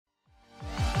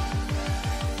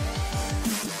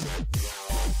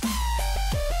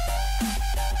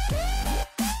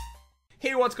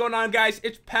Hey, what's going on, guys?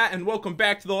 It's Pat, and welcome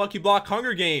back to the Lucky Block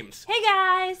Hunger Games. Hey,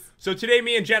 guys! So today,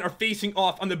 me and Jen are facing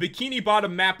off on the Bikini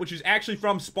Bottom map, which is actually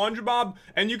from SpongeBob,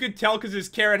 and you could tell because his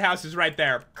carrot house is right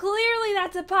there. Clearly,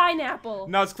 that's a pineapple.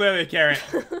 No, it's clearly a carrot.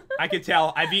 I could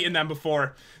tell. I've eaten them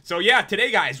before. So yeah, today,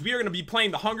 guys, we are going to be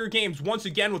playing the Hunger Games once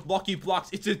again with Lucky Blocks.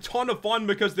 It's a ton of fun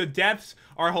because the deaths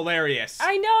are hilarious.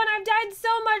 I know, and I've died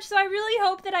so much, so I really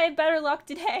hope that I have better luck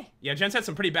today. Yeah, Jen's had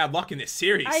some pretty bad luck in this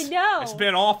series. I know. It's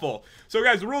been awful. So,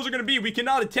 guys, the rules are going to be we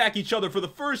cannot attack each other for the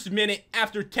first minute.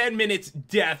 After 10 minutes,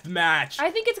 death match. I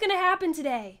think it's going to happen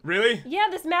today. Really? Yeah,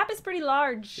 this map is pretty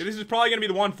large. Yeah, this is probably going to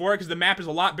be the one for it because the map is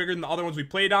a lot bigger than the other ones we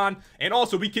played on. And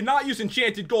also, we cannot use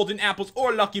enchanted golden apples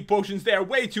or lucky potions. They are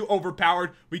way too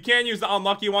overpowered. We can use the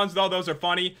unlucky ones, though. Those are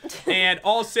funny. And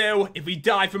also, if we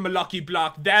die from a lucky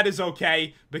block, that is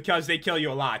okay because they kill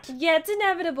you a lot. Yeah, it's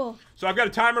inevitable. So I've got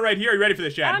a timer right here. Are you ready for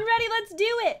this, Jen? I'm ready. Let's do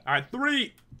it. All right,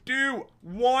 3, 2,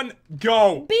 1,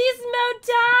 go. Beast mode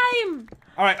time.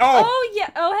 All right. Oh. Oh, yeah.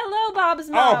 Oh, hello, Bob's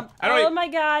mom. Oh, my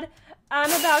God. I'm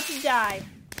about to die.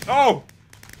 Oh.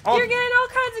 Oh. You're getting all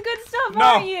kinds of good stuff, No.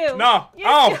 aren't you? No. You're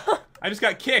Oh. I just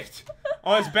got kicked.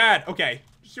 Oh, that's bad. Okay.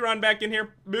 Just run back in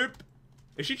here. Boop.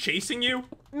 Is she chasing you?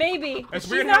 Maybe. That's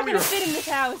She's weird not how we going to fit in this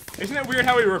house. Isn't it weird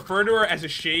how we refer to her as a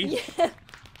she? Yeah.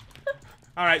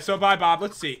 Alright, so bye, Bob.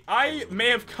 Let's see. I may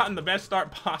have gotten the best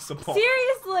start possible.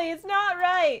 Seriously, it's not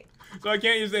right. So I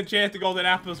can't use the enchanted golden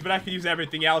apples, but I can use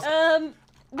everything else.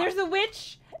 There's a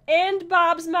witch and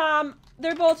Bob's mom.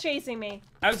 They're both chasing me.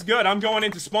 That's good. I'm going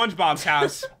into SpongeBob's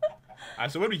house.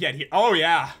 Alright, so what do we get here? Oh,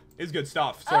 yeah. It's good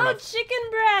stuff, sort of. Chicken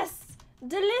breasts.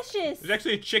 Delicious. There's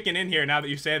actually a chicken in here now that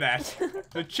you say that.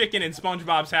 There's a chicken in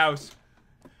SpongeBob's house.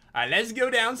 Alright, let's go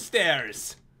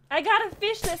downstairs. I got a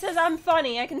fish that says I'm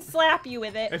funny. I can slap you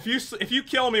with it. If you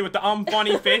kill me with the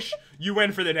funny fish, you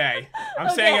win for the day. I'm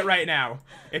saying it right now.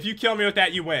 If you kill me with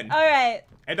that, you win. All right.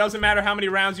 It doesn't matter how many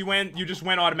rounds you win, you just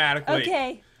win automatically.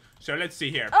 Okay. So let's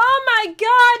see here. Oh my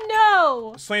God,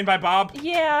 no! Slain by Bob?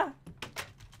 Yeah.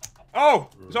 Oh!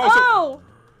 Oh!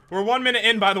 We're 1 minute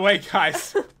in, by the way,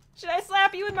 guys. Should I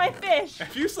slap you with my fish?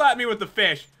 If you slap me with the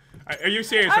fish, are you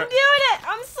serious? I'm doing it!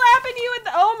 I'm slapping you with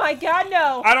the... Oh my God,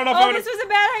 no! I don't know if this was a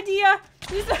bad idea.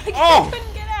 I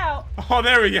couldn't get out. Oh,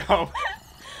 there we go.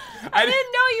 I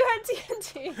didn't know you had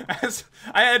TNT.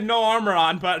 I had no armor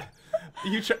on, but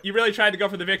you really tried to go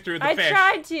for the victory with the fish. I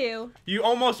tried to. You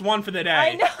almost won for the day.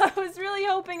 I know. I was really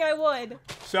hoping I would.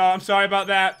 So I'm sorry about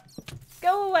that.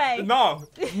 Go away. No.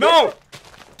 No.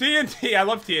 TNT. I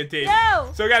love TNT.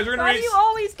 No. So guys, we're gonna. Why do you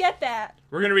always get that?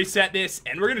 We're gonna reset this,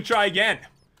 and we're gonna try again.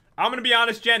 I'm gonna be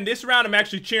honest, Jen. This round, I'm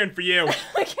actually cheering for you.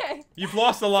 Okay. You've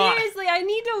lost a lot. Seriously, I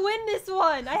need to win this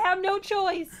one. I have no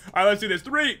choice. All right, let's do this.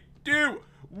 3, 2,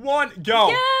 1,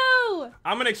 go. Go.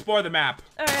 I'm gonna explore the map.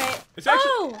 All right. It's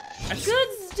actually, good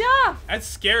stuff. That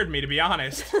scared me, to be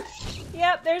honest.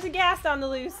 Yep, there's a ghast on the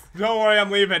loose. Don't worry, I'm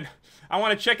leaving. I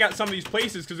want to check out some of these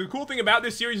places, because the cool thing about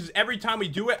this series is every time we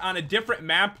do it on a different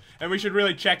map, and we should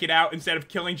really check it out instead of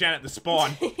killing Jen at the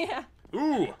spawn. Yeah.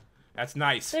 Ooh, that's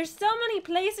nice. There's so many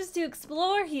places to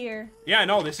explore here. Yeah, I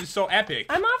know, this is so epic.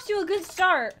 I'm off to a good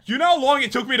start. You know how long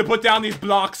it took me to put down these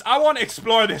blocks? I want to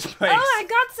explore this place. Oh, I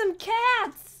got some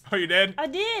cats. Oh, you did? I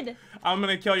did. I'm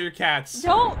gonna kill your cats.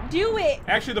 Don't do it.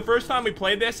 Actually, the first time we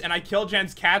played this and I killed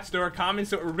Jen's cats, there were comments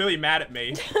that were really mad at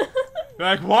me.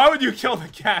 They're like, why would you kill the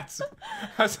cats?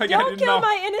 I was like, I didn't know. Don't kill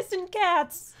my innocent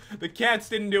cats. The cats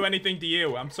didn't do anything to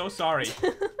you. I'm so sorry.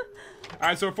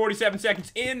 Alright, so we're 47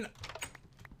 seconds in.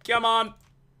 Come on.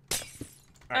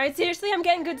 Alright, seriously, I'm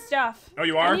getting good stuff. Oh,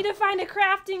 you are? I need to find a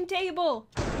crafting table.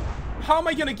 How am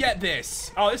I gonna get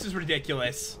this? Oh, this is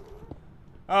ridiculous.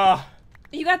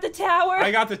 You got the tower? I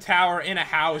got the tower in a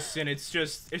house, and it's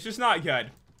just not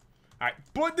good. Alright,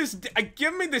 put this,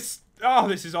 give me this. Oh,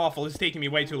 this is awful. This is taking me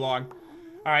way too long.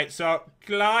 Alright, so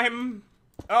climb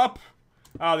up.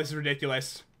 Oh, this is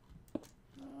ridiculous.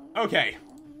 Okay.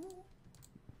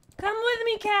 Come with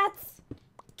me, cats.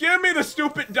 Give me the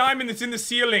stupid diamond that's in the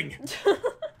ceiling.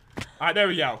 Alright, there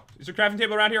we go. Is there a crafting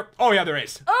table around here? Oh, yeah, there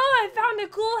is. Oh, I found a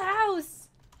cool house.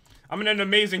 I'm in an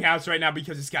amazing house right now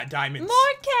because it's got diamonds.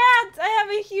 More cats! I have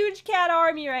a huge cat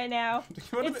army right now.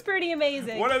 It's pretty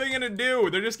amazing. What are they gonna do?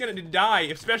 They're just gonna die,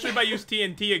 especially if I use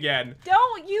TNT again.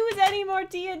 Don't use any more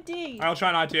TNT. I'll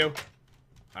try not to.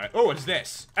 Alright, oh, what's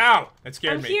this? Ow! That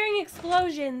scared me. I'm hearing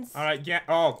explosions. Alright, yeah,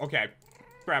 oh, okay.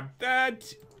 Grab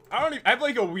that. I have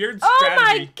like a weird strategy. Oh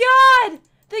my God!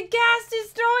 The ghast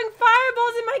is throwing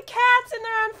fireballs at my cats and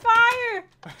they're on fire!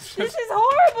 This is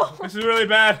horrible! This is really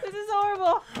bad. This is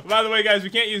horrible. By the way, guys, we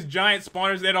can't use giant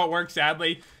spawners. They don't work,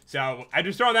 sadly. So, I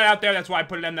just throw that out there. That's why I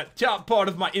put it in the top part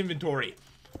of my inventory.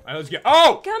 Alright, let's get.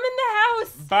 Oh! Come in the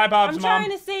house. Bye, Bob's I'm mom.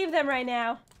 trying to save them right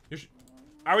now.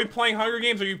 Are we playing Hunger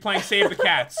Games or are you playing Save the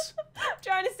Cats? I'm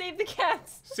trying to save the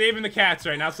cats. Saving the cats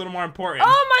right now. It's a little more important.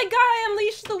 Oh my god, I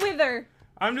unleashed the wither.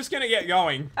 I'm just gonna get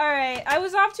going. Alright, I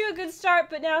was off to a good start,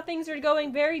 but now things are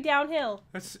going very downhill.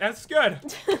 That's good.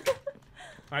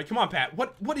 Alright, come on, Pat.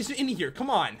 What is in here? Come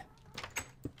on.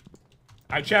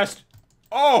 Alright, chest.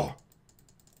 Oh!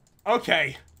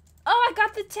 Okay. Oh, I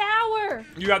got the tower.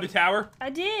 You got the tower? I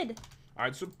did.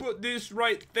 Alright, so put this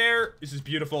right there. This is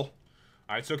beautiful.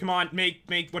 Alright, so come on, make,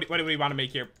 what do we want to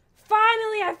make here?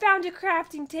 Finally, I found a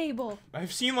crafting table.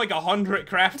 I've seen like 100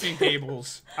 crafting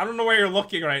tables. I don't know where you're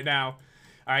looking right now.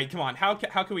 Alright, come on, how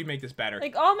can we make this better?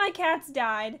 Like, all my cats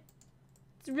died.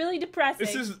 It's really depressing.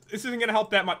 This isn't gonna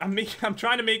help that much. I'm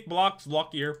trying to make blocks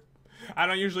luckier. I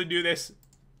don't usually do this.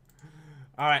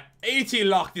 Alright, 18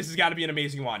 luck. This has got to be an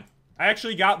amazing one. I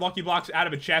actually got lucky blocks out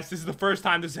of a chest. This is the first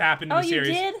time this has happened in the series.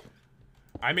 Oh, you did?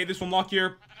 I made this one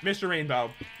luckier. Mr.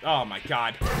 Rainbow. Oh my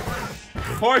god.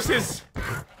 Horses.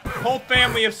 Whole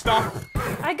family of stuff.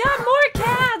 I got more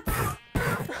cats.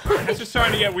 That's just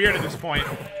starting to get weird at this point.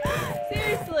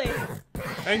 Seriously.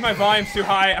 I think my volume's too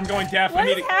high. I'm going deaf. What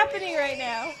is happening right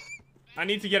now? I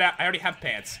need to get out. I already have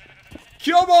pants.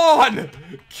 Come on!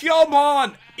 Come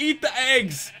on! Eat the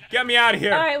eggs! Get me out of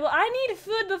here. Alright, well, I need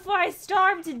food before I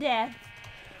starve to death.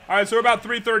 Alright, so we're about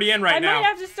 3:30 in right now. I might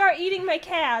have to start eating my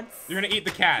cats. You're gonna eat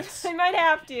the cats. I might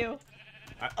have to.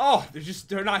 Oh,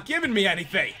 they're not giving me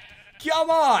anything. Come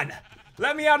on!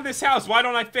 Let me out of this house. Why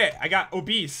don't I fit? I got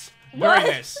obese during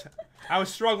this. I was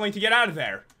struggling to get out of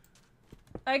there.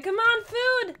 Alright, come on,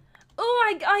 food! Oh,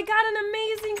 I got an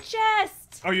amazing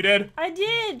chest! Oh, you did? I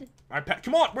did! Alright, Pat,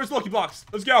 come on! Where's Lucky Blocks?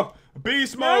 Let's go!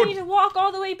 Beast Now I mode! need to walk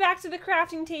all the way back to the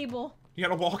crafting table. You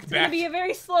gotta walk It's back. gonna be a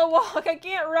very slow walk. I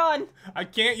can't run. I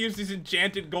can't use these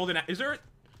enchanted golden... Is there...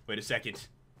 Wait a second.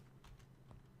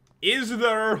 Is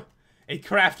there a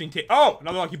crafting table? Oh!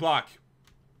 Another Lucky Block.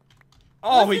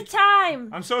 Oh, What's the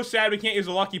time? I'm so sad we can't use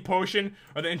the Lucky Potion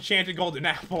or the enchanted golden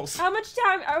apples. How much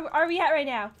time are we at right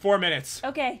now? 4 minutes.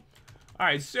 Okay.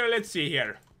 Alright, so let's see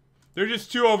here. They're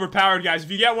just too overpowered, guys.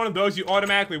 If you get one of those, you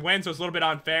automatically win, so it's a little bit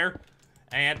unfair.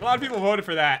 And a lot of people voted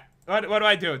for that. What do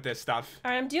I do with this stuff?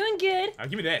 Alright, I'm doing good.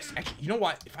 Give me this. Actually, you know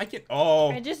what? If I can...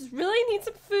 Oh. I just really need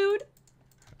some food.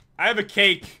 I have a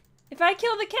cake. If I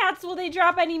kill the cats, will they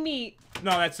drop any meat?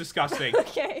 No, that's disgusting.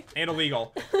 Okay. And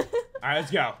illegal. Alright,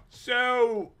 let's go.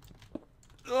 So...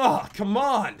 Ugh, come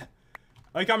on.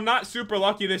 Like, I'm not super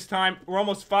lucky this time. We're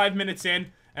almost 5 minutes in,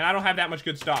 and I don't have that much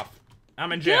good stuff.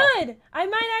 I'm in jail. Good! I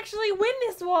might actually win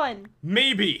this one.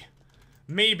 Maybe.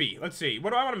 Maybe. Let's see.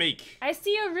 What do I want to make? I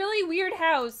see a really weird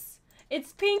house.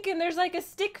 It's pink and there's like a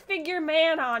stick figure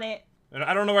man on it.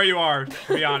 I don't know where you are,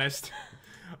 to be honest.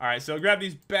 Alright, so grab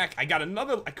these back. I got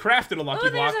another... I crafted a Lucky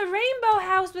Block. There's a rainbow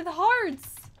house with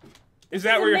hearts. Is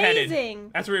that where you're headed?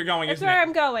 Amazing. That's where you're going, That's isn't it? where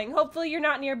I'm going. Hopefully you're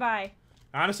not nearby.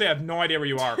 Honestly, I have no idea where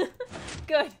you are.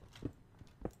 Good.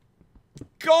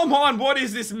 Come on, what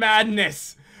is this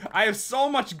madness? I have so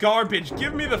much garbage.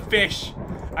 Give me the fish.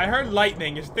 I heard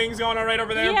lightning. Is things going all right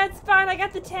over there? Yeah, it's fine. I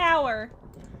got the tower.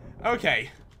 Okay.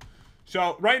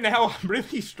 So, right now, I'm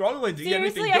really struggling to get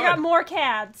anything Seriously, good. I got more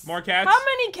cats. More cats? How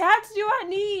many cats do I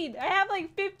need? I have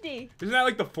like 50. Isn't that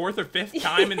like the 4th or 5th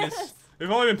time in this? Yes.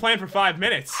 We've only been playing for 5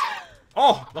 minutes.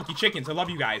 Oh, lucky chickens. I love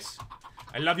you guys.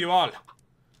 I love you all.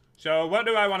 So, what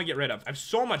do I want to get rid of? I have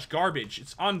so much garbage.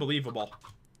 It's unbelievable.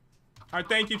 Alright,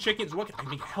 thank you, chickens. Look, I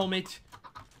make a helmet.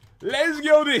 Let's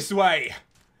go this way.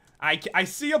 I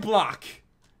see a block.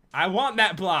 I want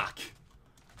that block.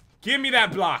 Give me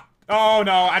that block. Oh,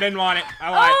 no, I didn't want it. I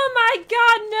lied. Oh, my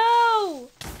God,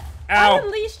 no. Ow. I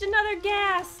unleashed another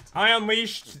ghast. I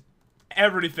unleashed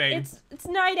everything. It's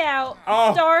night out. Oh.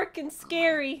 It's dark and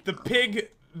scary. The pig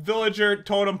villager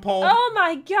totem pole. Oh,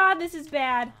 my God, this is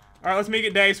bad. Alright, let's make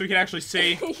it day so we can actually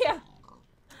see. Yeah.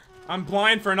 I'm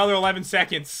blind for another 11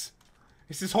 seconds.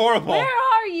 This is horrible. Where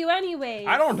are you anyways?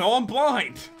 I don't know, I'm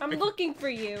blind. I'm looking for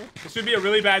you. This would be a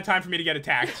really bad time for me to get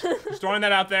attacked. Just throwing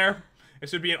that out there.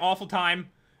 This would be an awful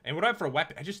time. And what do I have for a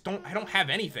weapon? I don't have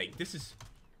anything. This is...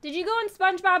 Did you go in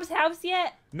SpongeBob's house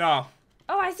yet? No.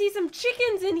 Oh, I see some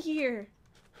chickens in here.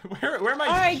 Where am I?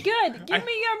 Alright, good. Give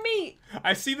me your meat.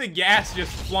 I see the gas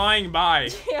just flying by.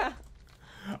 Yeah.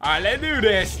 Alright, let's do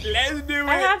this. Let's do it.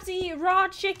 I have to eat raw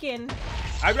chicken.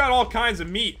 I've got all kinds of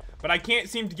meat, but I can't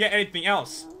seem to get anything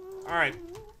else. Alright.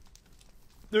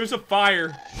 There's a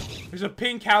fire. There's a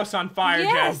pink house on fire,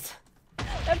 Yes. Jen.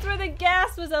 That's where the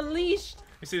gas was unleashed.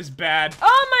 This is bad.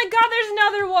 Oh my God, there's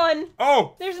another one.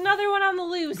 Oh! There's another one on the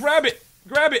loose. Grab it!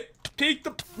 Grab it! Take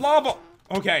the lava!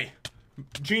 Okay.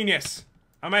 Genius.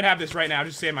 I might have this right now,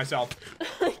 just to save myself.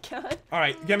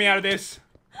 Alright, get me out of this.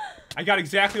 I got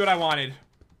exactly what I wanted.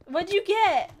 What'd you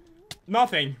get?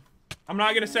 Nothing. I'm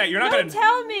not gonna say. You're not Don't gonna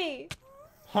tell me.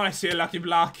 Oh, I see a lucky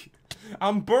block.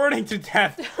 I'm burning to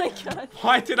death. Oh my god.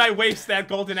 Why did I waste that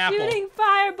golden apple? Shooting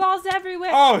fireballs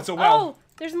everywhere. Oh, it's a well. Oh,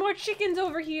 there's more chickens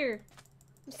over here.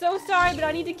 I'm so sorry, but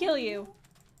I need to kill you.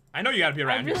 I know you gotta be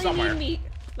around here I somewhere. really need meat.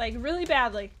 Like, really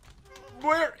badly.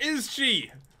 Where is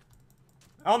she?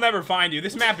 I'll never find you.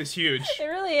 This map is huge. It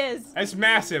really is. It's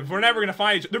massive. We're never gonna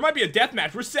find each other. There might be a death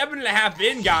match. We're 7.5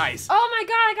 in, guys. Oh my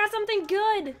god, I got something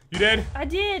good. You did? I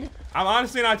did. I'm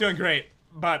honestly not doing great,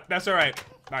 but that's alright.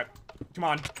 Alright, come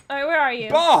on. Alright, where are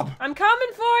you? Bob! I'm coming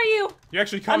for you. You're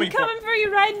actually coming I'm coming for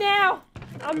you right now.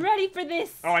 I'm ready for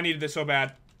this. Oh, I needed this so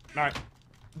bad. Alright.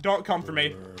 Don't come for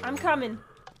me. I'm coming.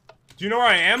 Do you know where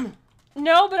I am?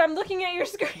 No, but I'm looking at your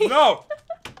screen. No!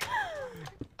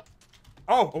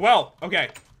 Oh, well, okay.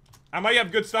 I might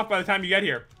have good stuff by the time you get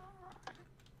here.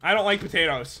 I don't like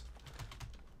potatoes.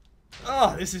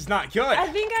 Oh, this is not good. I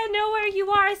think I know where you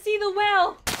are. I see the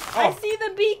well. I Oh. see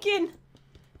the beacon.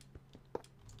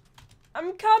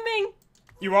 I'm coming.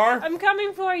 You are? I'm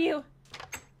coming for you.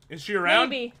 Is she around?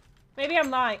 Maybe. Maybe I'm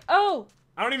lying. Oh.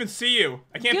 I don't even see you.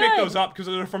 I can't pick Good. those up because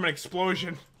they're from an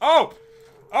explosion. Oh!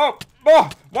 Oh! Oh!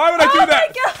 Why would I do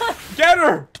that? Oh my god. Get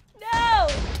her! No.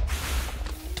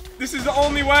 This is the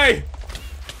only way.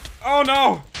 Oh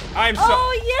no! I'm so.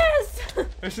 Oh yes.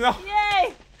 There's no.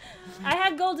 Yay. I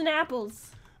had golden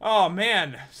apples. Oh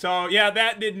man. So yeah,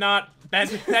 that did not. That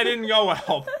didn't go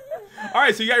well. All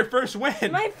right, so you got your first win.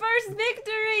 My first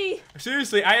victory.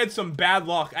 Seriously, I had some bad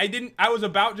luck. I was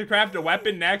about to craft a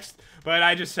weapon next, but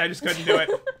I just couldn't do it.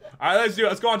 All right, let's do it.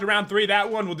 Let's go on to round 3.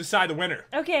 That one will decide the winner.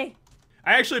 Okay.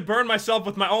 I actually burned myself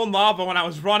with my own lava when I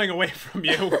was running away from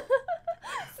you.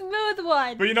 Smooth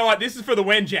one. But you know what? This is for the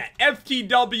win, Jet.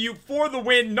 FTW for the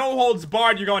win. No holds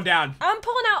barred. You're going down. I'm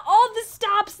pulling out all the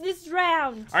stops this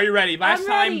round. Are you ready? Last I'm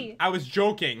time ready. I was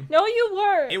joking. No, you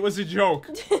were. It was a joke.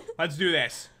 Let's do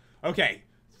this. Okay.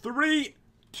 3,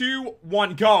 2,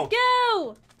 1, go. Go.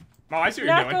 Oh, I see what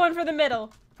you're Not doing. going for the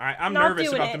middle. All right, I'm Not nervous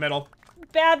doing about it. the middle.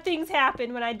 Bad things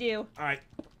happen when I do. All right,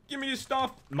 give me your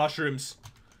stuff. Mushrooms.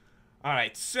 All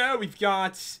right, so we've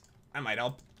got. I might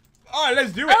help. All right,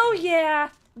 let's do it. Oh yeah,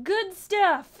 good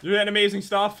stuff. You had amazing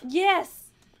stuff. Yes.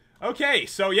 Okay,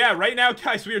 so yeah, right now,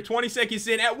 guys, we are 20 seconds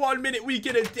in. At 1 minute, we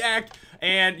can attack,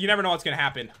 and you never know what's gonna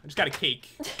happen. I just got a cake.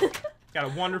 Got a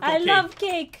wonderful I cake. love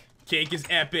cake. Cake is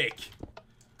epic.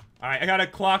 All right, I got a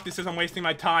clock that says I'm wasting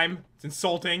my time. It's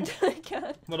insulting. Oh my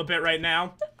god. A little bit right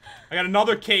now. I got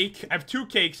another cake. I have 2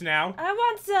 cakes now. I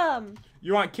want some.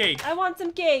 You want cake, I want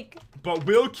some cake. but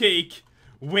will cake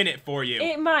win it for you?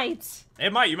 It might.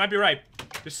 It might. You might be right.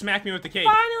 Just smack me with the cake.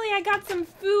 Finally, I got some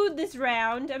food this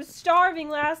round. I was starving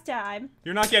last time.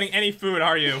 You're not getting any food,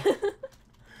 are you? All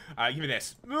right, give me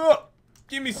this. Ugh,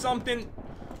 give me something.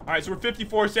 All right, so we're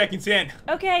 54 seconds in.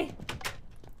 Okay.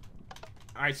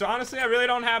 All right, so honestly, I really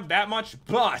don't have that much,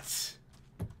 but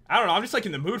I don't know. I'm just like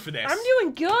in the mood for this. I'm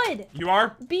doing good. You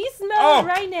are? Beast mode Oh,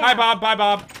 right now. hi, Bob. Bye,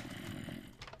 Bob.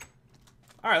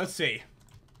 All right, let's see.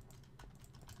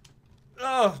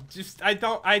 Oh,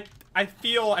 I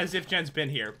feel as if Jen's been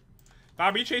here.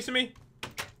 Bob, are you chasing me?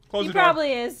 Close He the door.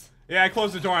 probably is. Yeah, I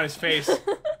closed the door on his face.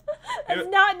 That's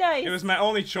not nice. It was my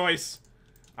only choice.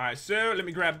 All right, so let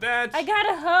me grab that. I got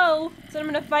a hoe, so I'm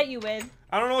gonna fight you with.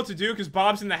 I don't know what to do because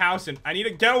Bob's in the house and I need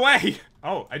to get away.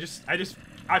 Oh,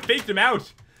 I faked him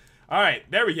out. All right,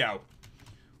 there we go.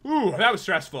 Ooh, that was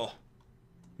stressful.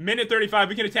 Minute 35,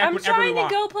 we can attack I'm whenever we trying to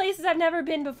want. go places I've never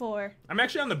been before. I'm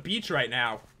actually on the beach right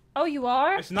now. Oh, you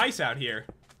are? It's nice out here.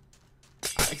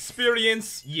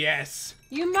 Experience, yes.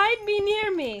 You might be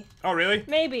near me. Oh, really?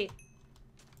 Maybe.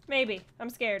 Maybe. I'm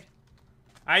scared.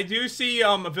 I do see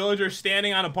a villager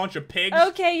standing on a bunch of pigs.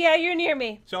 Okay, yeah, you're near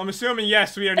me. So I'm assuming,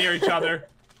 yes, we are near each other.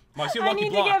 Oh, I see a I lucky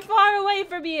need block. to get far away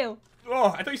from you. Oh,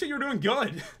 I thought you said you were doing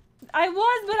good. I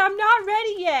was, but I'm not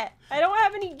ready yet. I don't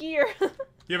have any gear.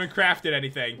 You haven't crafted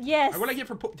anything. Yes. What did I get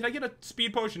for? Did I get a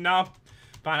speed potion? No.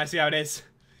 Fine, I see how it is.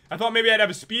 I thought maybe I'd have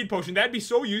a speed potion. That'd be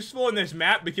so useful in this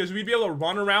map because we'd be able to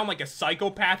run around like a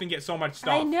psychopath and get so much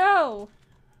stuff. I know.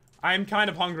 I'm kind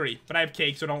of hungry, but I have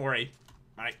cake, so don't worry.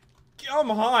 All right, come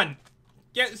on.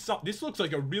 Get some. This looks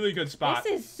like a really good spot.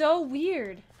 This is so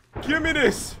weird. Give me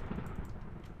this.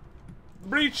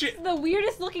 Reach it. The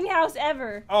weirdest looking house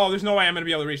ever. Oh, there's no way I'm gonna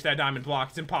be able to reach that diamond block.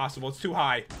 It's impossible. It's too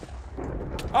high.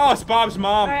 Oh, it's Bob's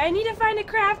mom. Alright, I need to find a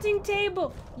crafting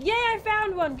table. Yay, I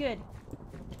found one. Good.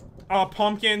 Oh,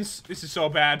 pumpkins. This is so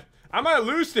bad. I might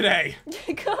lose today.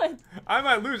 Good. I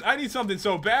might lose. I need something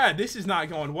so bad. This is not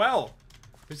going well.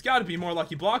 There's got to be more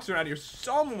lucky blocks around here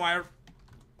somewhere.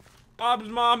 Bob's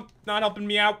mom not helping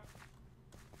me out.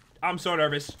 I'm so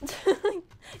nervous.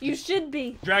 You should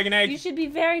be. Dragon egg. You should be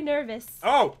very nervous.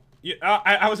 Oh,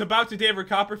 I was about to David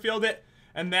Copperfield it,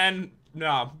 and then,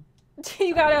 no.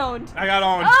 You got owned. I got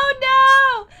owned.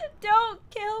 Oh no! Don't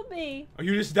kill me. Oh,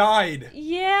 you just died.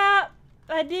 Yeah,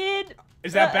 I did.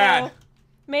 Is that bad?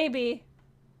 Maybe.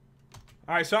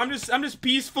 All right, so I'm just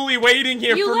peacefully waiting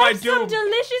here You for my left some doom.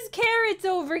 delicious carrots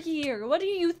over here. What are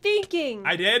you thinking?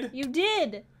 I did? You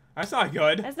did. That's not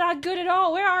good. That's not good at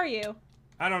all. Where are you?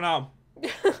 I don't know.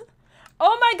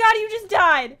 Oh my god, you just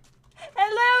died.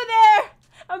 Hello there.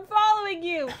 I'm following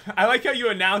you. I like how you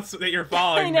announce that you're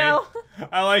following I know. me.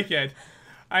 I like it.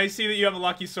 I see that you have a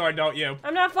lucky sword, don't you?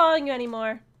 I'm not following you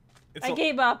anymore. I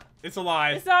gave up. It's a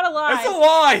lie. It's not a lie. It's a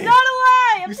lie. It's not a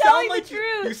lie. I'm You telling sound like the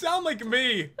truth. You sound like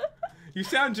me. You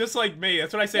sound just like me.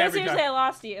 That's what I say No, every seriously, I time.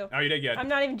 lost you. Oh, you did good. I'm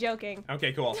not even joking.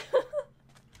 Okay, cool.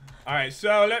 All right,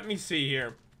 so let me see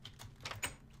here.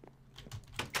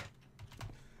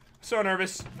 So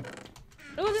nervous.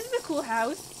 Oh, this is a cool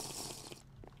house.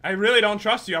 I really don't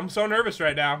trust you. I'm so nervous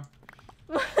right now.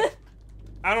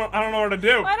 I don't know what to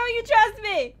do. Why don't you trust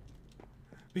me?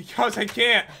 Because I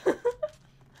can't.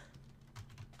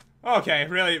 Okay,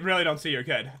 really don't see your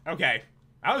kid. Okay.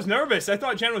 I was nervous. I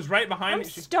thought Jen was right behind me.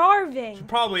 I'm starving. She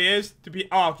probably is to be.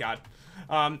 Oh god.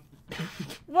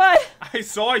 What? I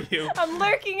saw you. I'm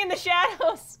lurking in the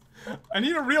shadows. I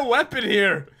need a real weapon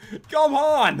here. Come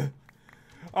on.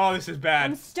 Oh, this is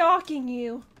bad. I'm stalking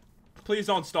you. Please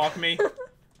don't stalk me.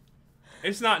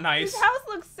 It's not nice. This house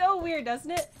looks so weird,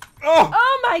 doesn't it? Oh!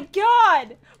 Oh my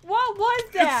god! What was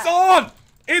that? It's on!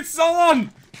 It's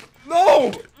on!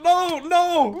 No! No!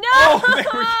 No!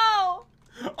 No!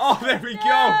 Oh, there we No!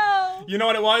 go. You know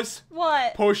what it was?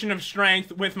 What? Potion of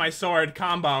strength with my sword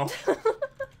combo.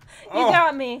 You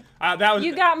got me. That was.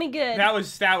 You got me good. That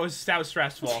was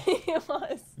stressful. It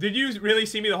was. Did you really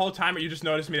see me the whole time, or you just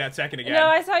noticed me that second again? No,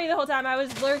 I saw you the whole time. I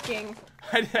was lurking.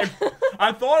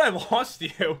 I thought I lost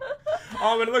you.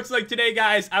 Oh, but it looks like today,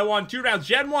 guys, I won 2 rounds.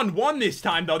 Jen won this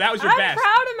time, though. That was your best. I'm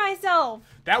proud of myself.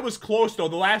 That was close, though.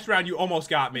 The last round, you almost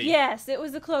got me. Yes, it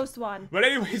was a close one. But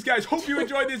anyways, guys, hope you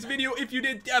enjoyed this video. If you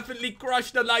did, definitely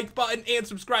crush the like button and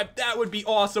subscribe. That would be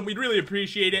awesome. We'd really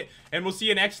appreciate it. And we'll see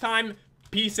you next time.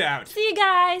 Peace out. See you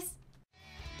guys.